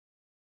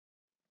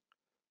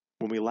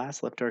When we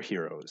last left our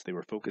heroes, they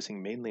were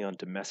focusing mainly on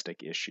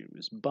domestic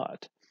issues,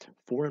 but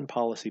foreign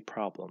policy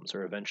problems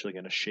are eventually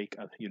going to shake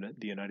the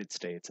United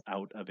States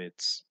out of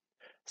its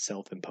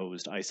self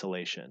imposed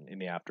isolation in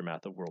the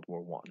aftermath of World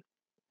War I.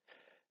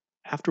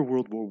 After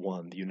World War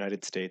I, the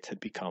United States had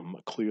become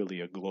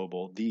clearly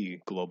the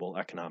global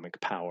economic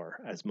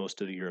power, as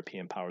most of the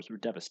European powers were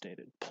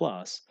devastated.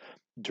 Plus,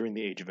 during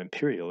the age of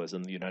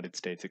imperialism, the United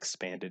States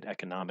expanded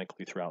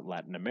economically throughout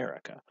Latin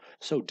America.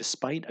 So,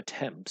 despite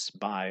attempts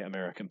by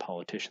American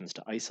politicians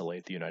to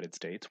isolate the United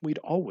States, we'd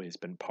always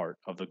been part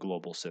of the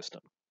global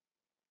system.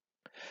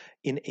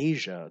 In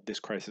Asia, this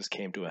crisis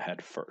came to a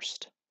head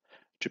first.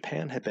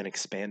 Japan had been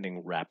expanding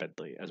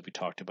rapidly, as we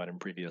talked about in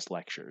previous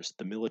lectures.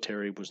 The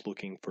military was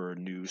looking for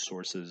new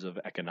sources of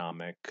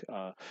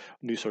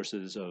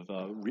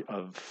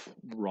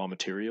raw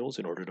materials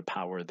in order to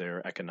power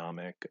their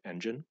economic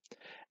engine.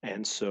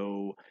 And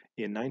so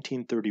in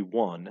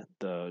 1931,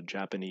 the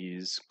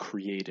Japanese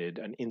created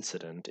an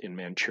incident in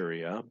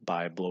Manchuria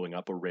by blowing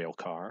up a rail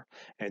car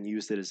and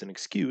used it as an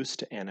excuse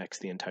to annex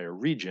the entire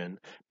region,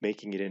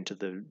 making it into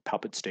the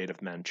puppet state of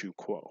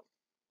Manchukuo.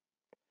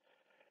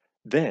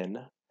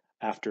 Then,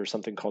 after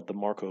something called the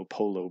Marco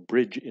Polo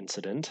Bridge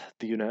incident,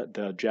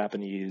 the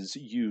Japanese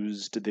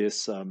used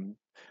this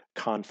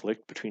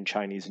conflict between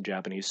Chinese and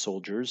Japanese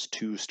soldiers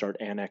to start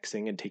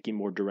annexing and taking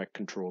more direct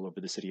control over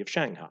the city of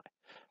Shanghai.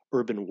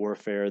 Urban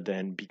warfare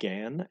then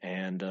began,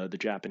 and the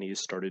Japanese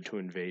started to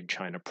invade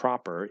China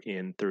proper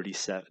in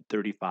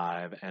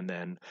 35, and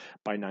then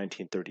by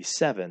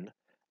 1937,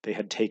 they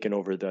had taken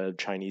over the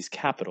Chinese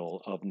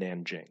capital of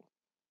Nanjing.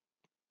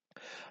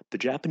 The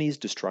Japanese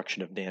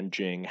destruction of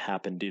Nanjing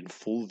happened in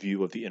full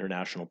view of the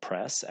international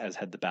press, as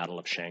had the Battle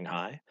of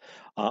Shanghai.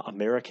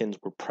 Americans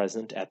were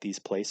present at these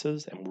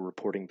places and were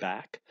reporting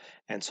back.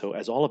 And so,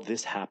 as all of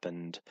this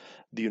happened,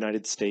 the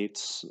United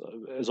States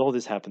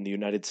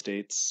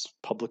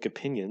public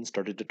opinion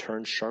started to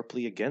turn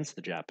sharply against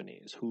the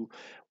Japanese, who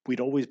we'd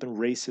always been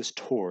racist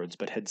towards,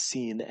 but had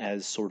seen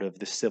as sort of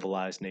the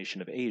civilized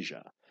nation of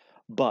Asia.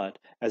 But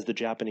as the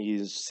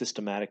Japanese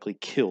systematically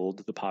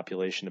killed the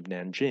population of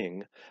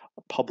Nanjing,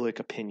 public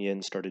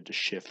opinion started to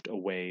shift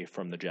away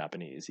from the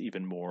Japanese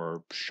even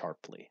more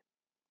sharply.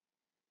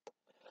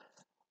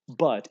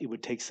 But it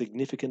would take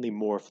significantly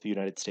more for the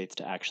United States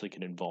to actually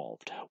get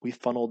involved. We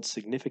funneled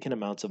significant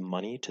amounts of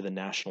money to the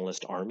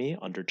Nationalist Army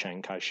under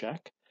Chiang Kai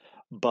shek,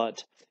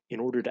 but in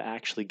order to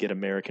actually get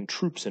American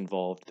troops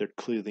involved, there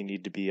clearly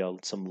needed to be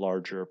some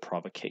larger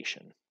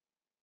provocation.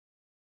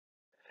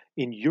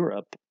 In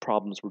Europe,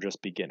 problems were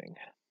just beginning.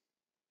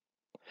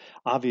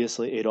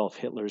 Obviously, Adolf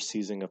Hitler's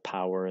seizing of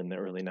power in the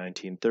early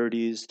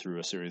 1930s through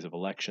a series of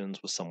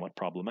elections was somewhat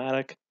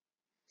problematic,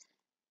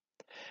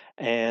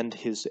 and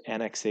his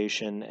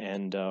annexation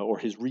or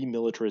his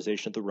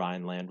remilitarization of the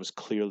Rhineland was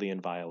clearly in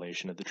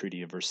violation of the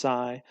Treaty of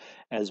Versailles,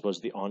 as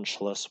was the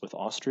Anschluss with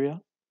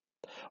Austria.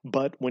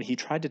 But when he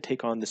tried to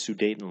take on the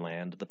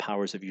Sudetenland, the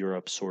powers of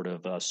Europe sort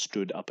of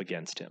stood up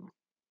against him.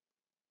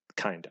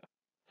 Kinda.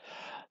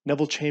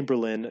 Neville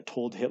Chamberlain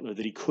told Hitler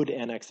that he could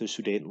annex the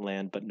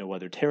Sudetenland but no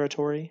other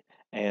territory,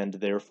 and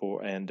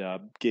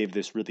gave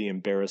this really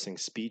embarrassing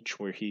speech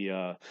where he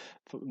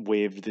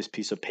waved this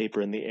piece of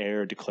paper in the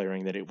air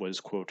declaring that it was,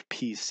 quote,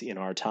 peace in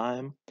our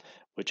time,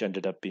 which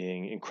ended up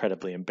being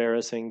incredibly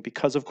embarrassing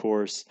because, of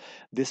course,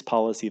 this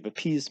policy of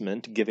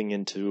appeasement, giving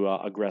in to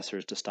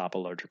aggressors to stop a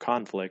larger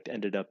conflict,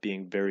 ended up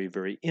being very,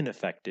 very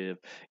ineffective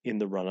in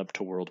the run up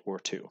to World War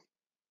II.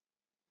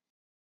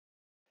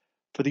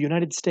 For the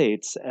United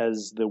States,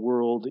 as the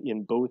world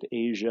in both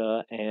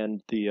Asia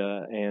and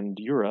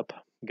Europe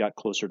got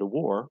closer to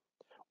war,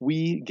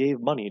 we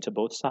gave money to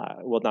both sides.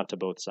 Well, not to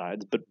both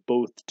sides, but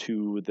both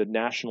to the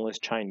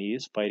nationalist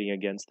Chinese fighting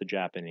against the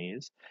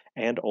Japanese,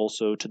 and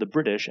also to the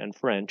British and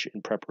French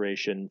in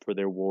preparation for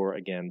their war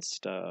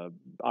against a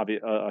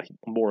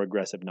more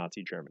aggressive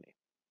Nazi Germany.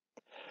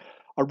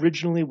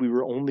 Originally, we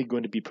were only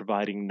going to be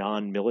providing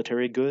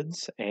non-military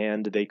goods,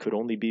 and they could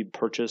only be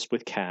purchased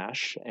with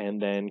cash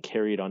and then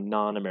carried on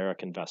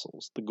non-American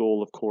vessels. The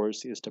goal, of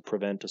course, is to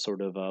prevent a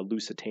sort of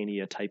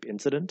Lusitania-type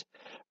incident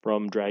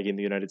from dragging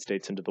the United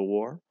States into the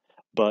war.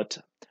 But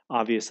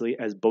obviously,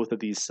 as both of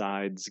these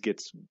sides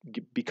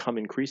become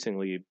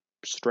increasingly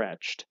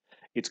stretched,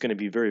 it's going to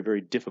be very,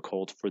 very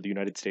difficult for the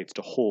United States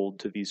to hold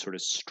to these sort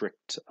of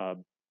strict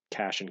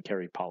cash and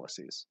carry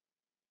policies.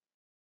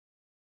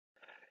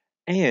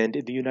 And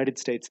in the United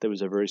States, there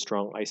was a very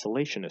strong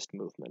isolationist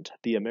movement.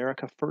 The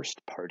America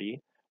First Party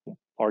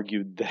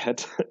argued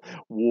that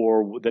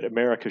that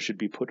America should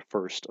be put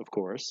first, of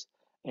course,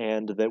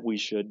 and that we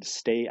should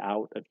stay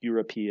out of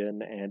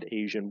European and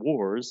Asian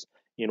wars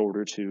in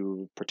order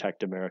to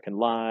protect American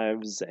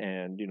lives.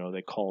 And,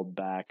 they called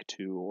back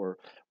to or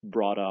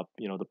brought up,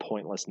 the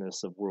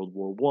pointlessness of World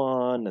War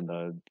I and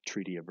the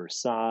Treaty of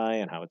Versailles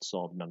and how it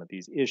solved none of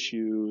these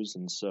issues.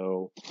 And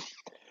so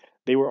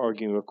they were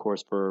arguing, of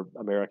course, for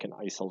American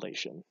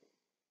isolation.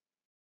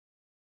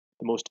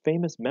 The most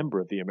famous member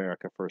of the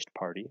America First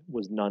Party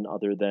was none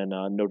other than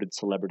noted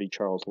celebrity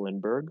Charles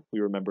Lindbergh.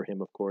 We remember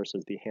him, of course,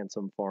 as the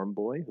handsome farm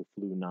boy who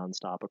flew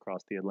nonstop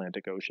across the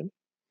Atlantic Ocean.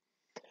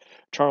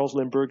 Charles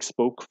Lindbergh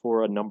spoke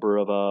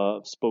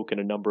in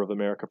a number of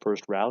America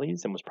First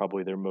rallies and was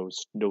probably their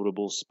most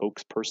notable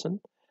spokesperson,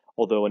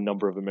 although a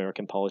number of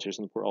American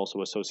politicians were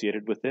also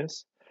associated with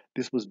this.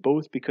 This was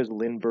both because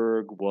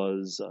Lindbergh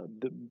was,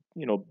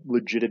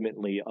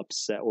 legitimately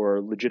upset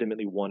or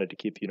legitimately wanted to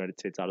keep the United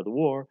States out of the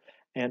war,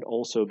 and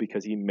also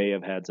because he may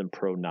have had some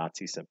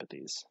pro-Nazi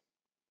sympathies.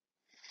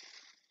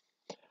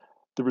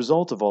 The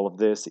result of all of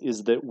this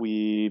is that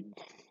we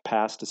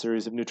passed a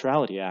series of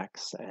neutrality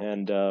acts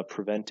and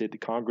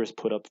Congress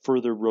put up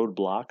further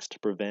roadblocks to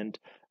prevent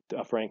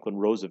Franklin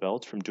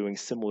Roosevelt from doing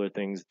similar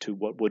things to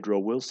what Woodrow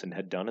Wilson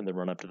had done in the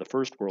run-up to the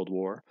First World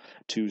War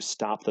to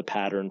stop the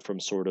pattern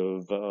from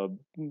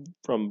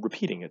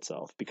repeating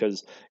itself.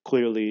 Because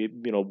clearly,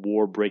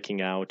 war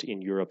breaking out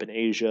in Europe and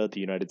Asia, the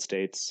United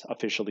States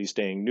officially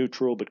staying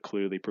neutral but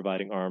clearly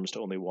providing arms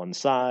to only one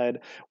side,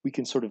 we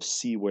can sort of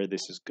see where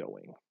this is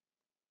going.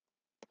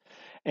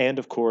 And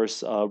of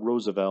course,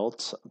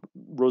 Roosevelt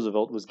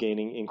was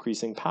gaining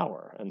increasing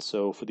power, and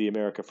so for the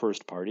America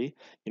First Party,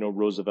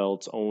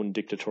 Roosevelt's own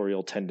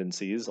dictatorial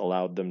tendencies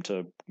allowed them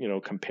to,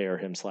 compare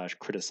him /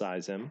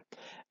 criticize him,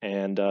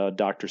 and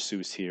Dr.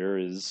 Seuss here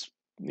is,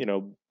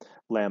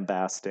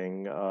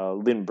 lambasting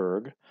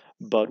Lindbergh,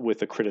 but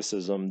with a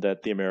criticism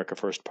that the America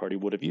First Party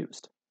would have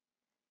used.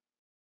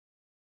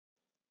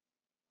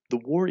 The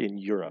war in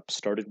Europe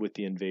started with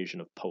the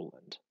invasion of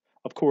Poland.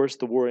 Of course,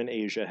 the war in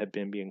Asia had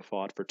been being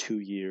fought for 2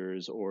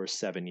 years or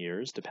 7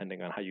 years,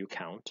 depending on how you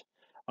count,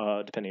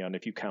 depending on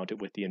if you count it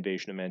with the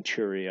invasion of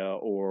Manchuria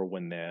or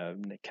when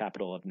the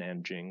capital of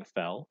Nanjing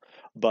fell.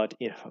 But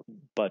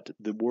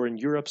the war in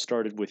Europe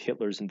started with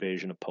Hitler's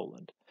invasion of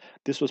Poland.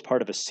 This was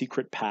part of a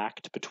secret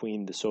pact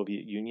between the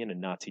Soviet Union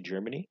and Nazi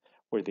Germany,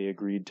 where they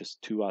agreed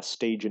to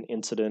stage an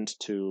incident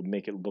to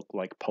make it look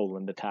like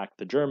Poland attacked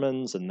the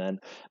Germans, and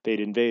then they'd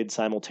invade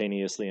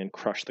simultaneously and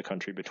crush the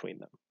country between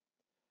them.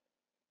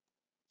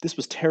 This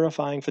was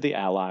terrifying for the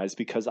Allies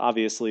because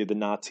obviously the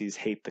Nazis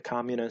hate the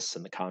communists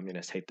and the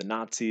communists hate the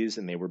Nazis,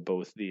 and they were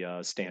both the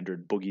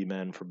standard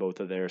boogeymen for both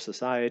of their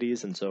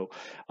societies. And so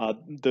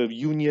the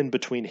union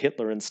between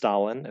Hitler and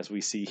Stalin, as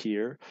we see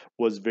here,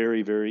 was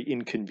very, very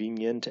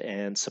inconvenient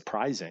and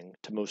surprising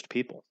to most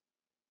people.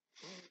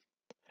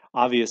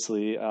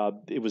 Obviously,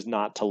 it was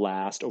not to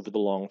last over the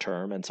long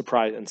term, and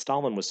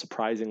Stalin was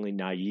surprisingly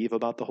naive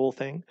about the whole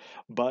thing.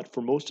 But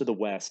for most of the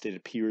West, it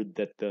appeared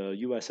that the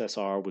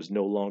USSR was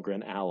no longer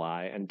an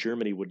ally, and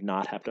Germany would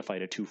not have to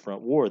fight a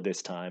two-front war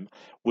this time,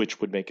 which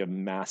would make a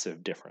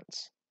massive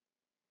difference.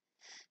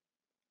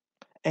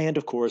 And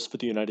of course, for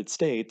the United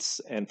States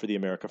and for the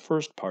America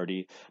First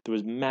Party, there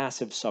was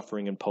massive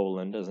suffering in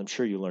Poland, as I'm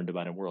sure you learned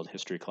about in world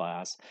history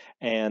class.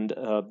 And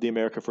the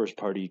America First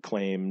Party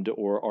claimed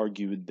or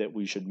argued that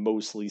we should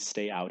mostly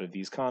stay out of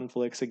these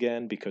conflicts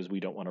again because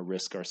we don't want to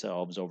risk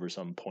ourselves over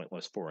some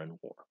pointless foreign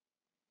war.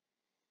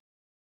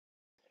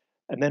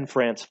 And then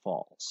France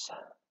falls.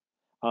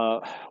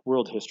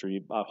 World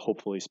history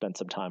hopefully spent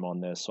some time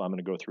on this, so I'm going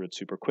to go through it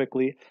super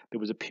quickly. There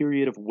was a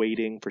period of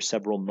waiting for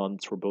several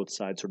months where both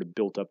sides sort of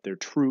built up their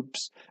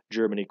troops.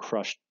 Germany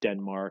crushed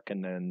Denmark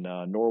and then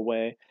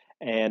Norway,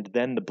 and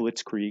then the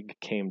Blitzkrieg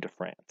came to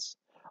France.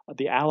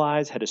 The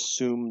Allies had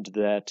assumed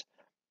that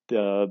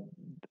their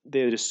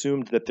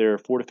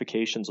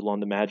fortifications along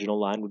the Maginot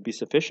Line would be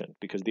sufficient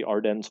because the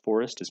Ardennes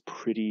forest is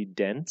pretty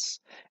dense,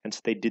 and so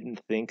they didn't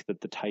think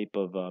that the type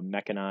of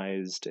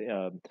mechanized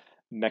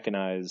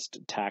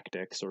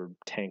tactics or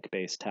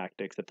tank-based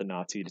tactics that the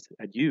Nazis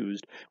had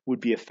used would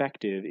be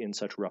effective in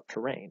such rough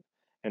terrain.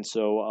 And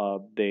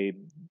so the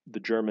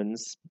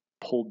Germans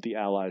pulled the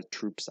Allied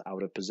troops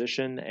out of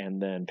position,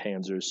 and then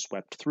panzers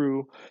swept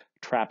through,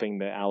 trapping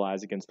the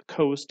Allies against the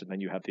coast, and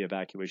then you have the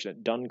evacuation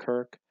at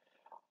Dunkirk.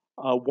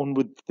 One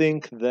would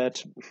think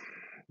that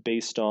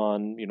based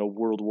on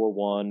World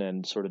War I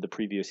and sort of the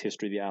previous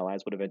history, the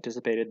Allies would have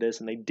anticipated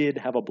this, and they did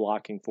have a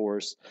blocking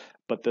force,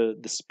 but the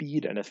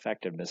speed and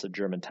effectiveness of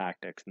German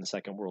tactics in the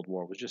Second World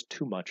War was just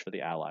too much for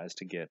the Allies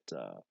to deal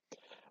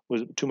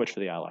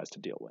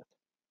with.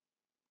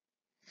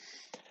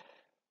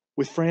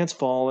 With France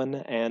fallen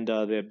and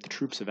the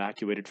troops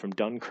evacuated from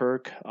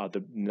Dunkirk,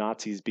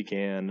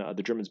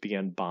 the Germans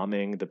began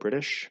bombing the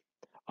British.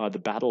 The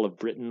Battle of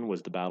Britain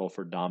was the battle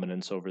for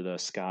dominance over the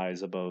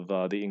skies above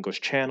the English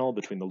Channel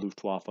between the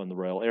Luftwaffe and the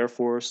Royal Air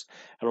Force.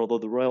 And although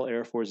the Royal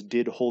Air Force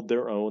did hold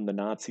their own, the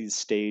Nazis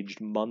staged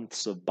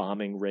months of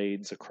bombing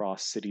raids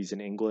across cities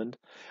in England,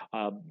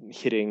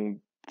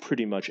 hitting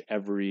pretty much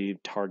every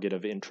target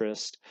of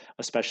interest,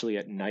 especially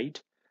at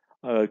night,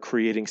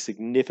 creating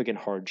significant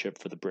hardship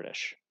for the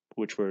British,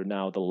 which were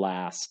now the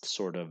last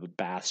sort of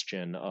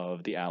bastion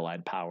of the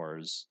Allied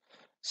powers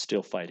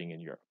still fighting in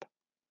Europe.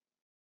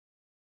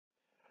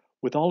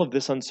 With all of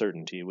this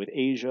uncertainty, with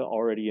Asia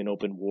already in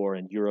open war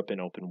and Europe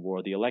in open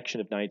war, the election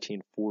of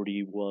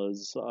 1940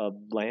 was a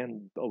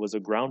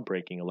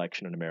groundbreaking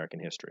election in American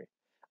history.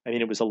 I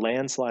mean, it was a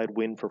landslide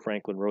win for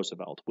Franklin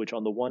Roosevelt, which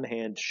on the one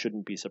hand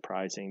shouldn't be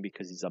surprising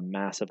because he's a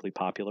massively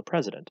popular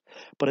president.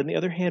 But on the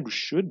other hand,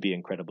 should be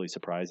incredibly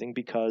surprising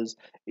because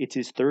it's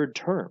his third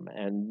term,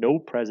 and no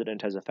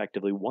president has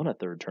effectively won a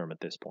third term at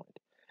this point.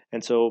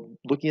 And so,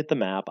 looking at the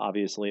map,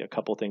 obviously, a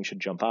couple things should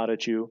jump out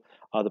at you.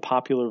 The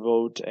popular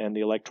vote and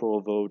the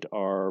electoral vote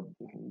are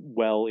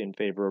well in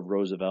favor of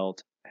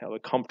Roosevelt,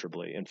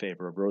 comfortably in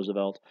favor of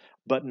Roosevelt,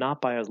 but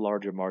not by as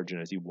large a margin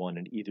as he won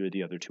in either of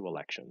the other two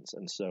elections.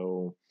 And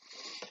so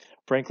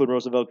Franklin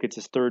Roosevelt gets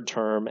his third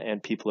term,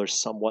 and people are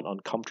somewhat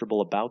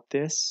uncomfortable about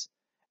this,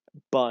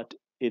 but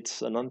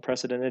it's an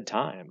unprecedented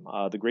time.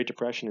 The Great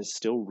Depression is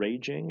still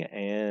raging,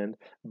 and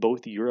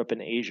both Europe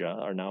and Asia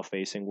are now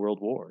facing world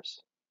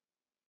wars.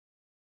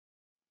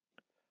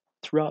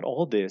 Throughout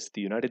all this,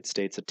 the United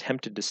States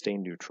attempted to stay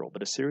neutral,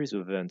 but a series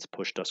of events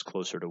pushed us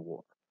closer to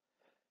war.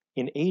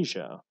 In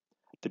Asia,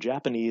 the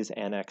Japanese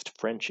annexed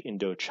French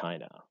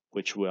Indochina,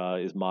 which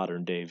is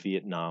modern day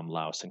Vietnam,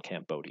 Laos, and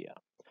Cambodia.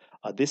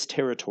 This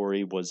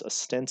territory was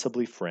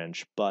ostensibly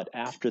French, but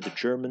after the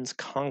Germans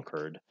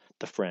conquered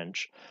the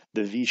French,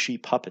 the Vichy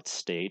puppet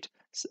state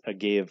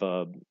gave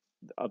a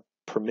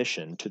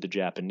permission to the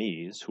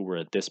Japanese, who were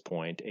at this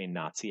point a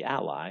Nazi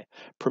ally,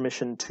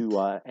 permission to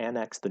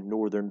annex the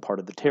northern part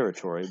of the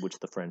territory, which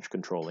the French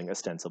controlling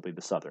ostensibly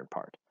the southern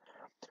part.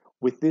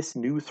 With this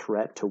new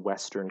threat to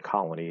Western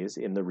colonies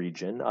in the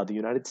region, the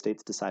United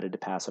States decided to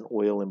pass an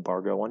oil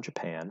embargo on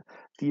Japan,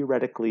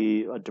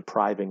 theoretically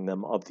depriving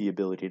them of the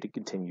ability to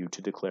continue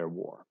to declare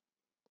war.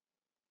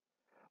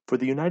 For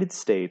the United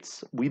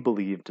States, we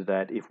believed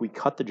that if we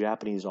cut the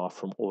Japanese off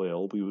from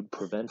oil, we would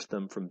prevent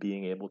them from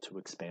being able to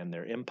expand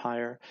their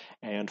empire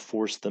and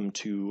force them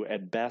to,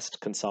 at best,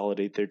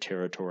 consolidate their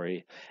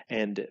territory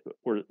and,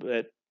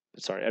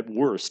 at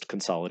worst,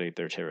 consolidate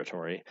their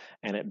territory,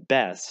 and at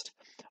best,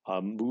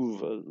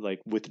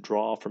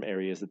 withdraw from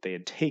areas that they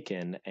had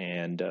taken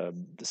and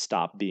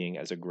stop being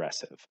as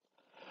aggressive.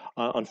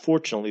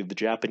 Unfortunately, the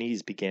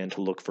Japanese began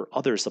to look for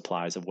other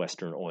supplies of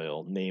Western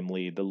oil,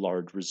 namely the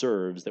large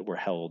reserves that were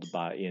held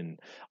in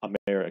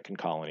American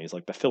colonies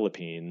like the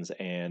Philippines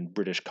and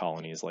British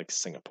colonies like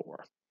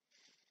Singapore.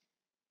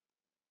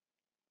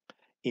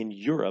 In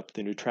Europe,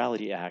 the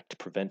Neutrality Act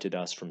prevented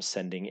us from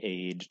sending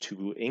aid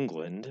to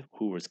England,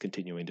 who was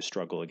continuing to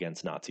struggle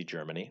against Nazi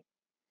Germany.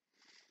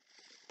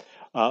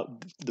 Uh,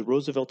 the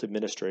Roosevelt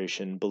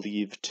administration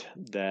believed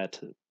that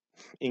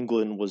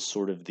England was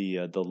sort of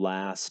the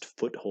last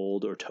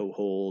foothold or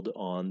toehold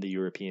on the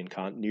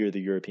near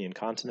the European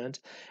continent,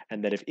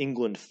 and that if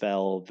England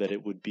fell, that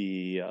it would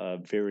be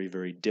very,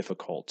 very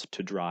difficult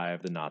to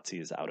drive the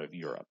Nazis out of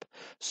Europe.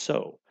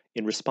 So,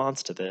 in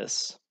response to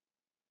this,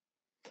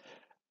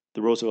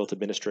 the Roosevelt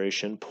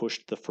administration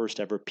pushed the first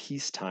ever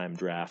peacetime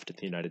draft in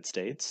the United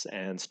States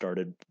and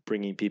started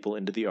bringing people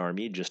into the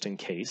army just in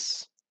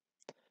case,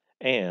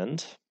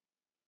 and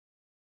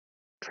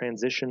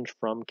transitioned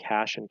from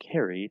cash and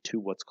carry to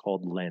what's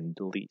called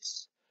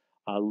Lend-Lease.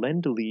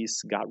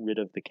 Lend-Lease got rid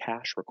of the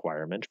cash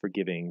requirement for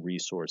giving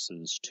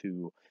resources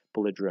to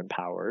belligerent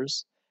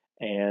powers,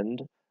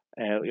 and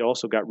it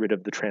also got rid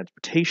of the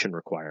transportation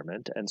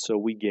requirement, and so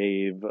we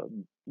gave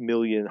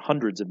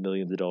hundreds of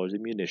millions of dollars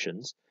in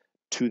munitions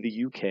to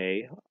the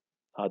UK,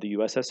 the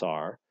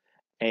USSR,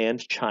 and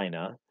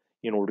China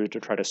in order to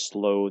try to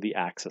slow the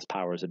Axis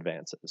powers'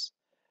 advances.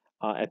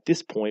 At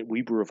this point,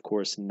 we were, of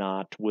course,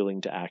 not willing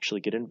to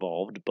actually get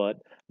involved,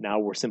 but now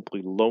we're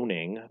simply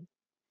loaning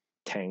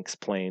tanks,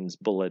 planes,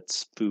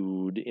 bullets,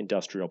 food,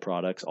 industrial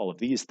products, all of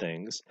these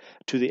things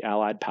to the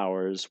Allied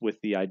powers with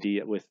the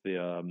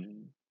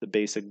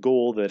basic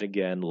goal that,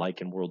 again,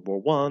 like in World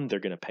War I, they're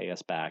going to pay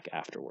us back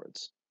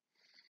afterwards.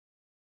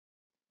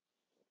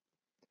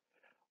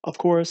 Of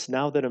course,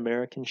 now that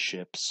American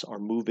ships are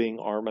moving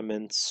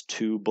armaments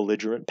to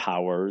belligerent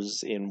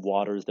powers in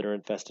waters that are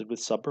infested with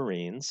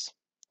submarines,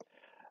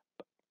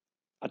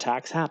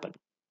 attacks happen.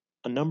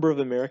 A number of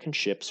American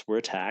ships were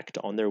attacked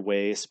on their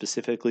way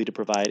specifically to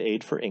provide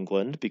aid for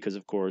England because,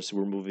 of course,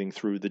 we're moving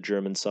through the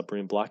German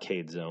submarine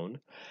blockade zone.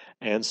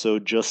 And so,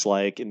 just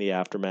like in the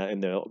aftermath, in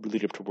the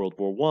lead up to World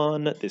War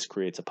I, this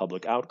creates a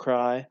public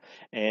outcry,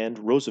 and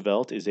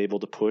Roosevelt is able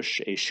to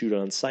push a shoot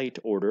on sight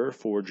order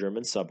for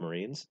German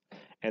submarines.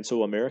 And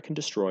so, American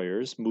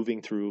destroyers moving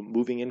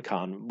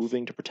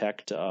to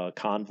protect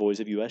convoys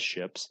of U.S.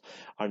 ships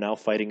are now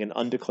fighting an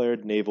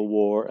undeclared naval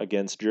war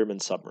against German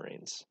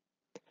submarines.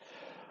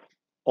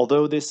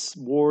 Although this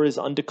war is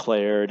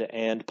undeclared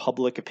and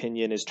public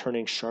opinion is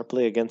turning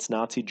sharply against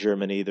Nazi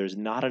Germany, there's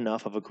not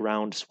enough of a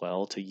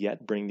groundswell to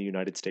yet bring the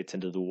United States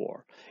into the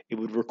war. It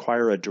would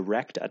require a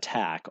direct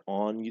attack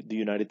on the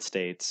United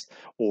States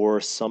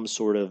or some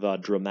sort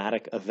of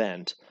dramatic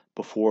event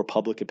before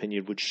public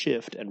opinion would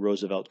shift and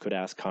Roosevelt could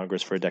ask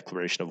Congress for a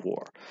declaration of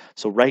war.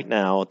 So right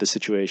now, the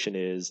situation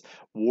is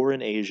war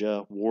in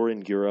Asia, war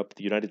in Europe,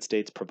 the United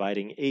States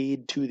providing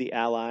aid to the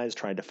Allies,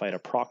 trying to fight a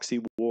proxy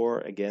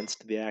war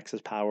against the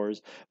Axis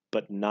powers,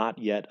 but not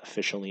yet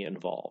officially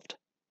involved.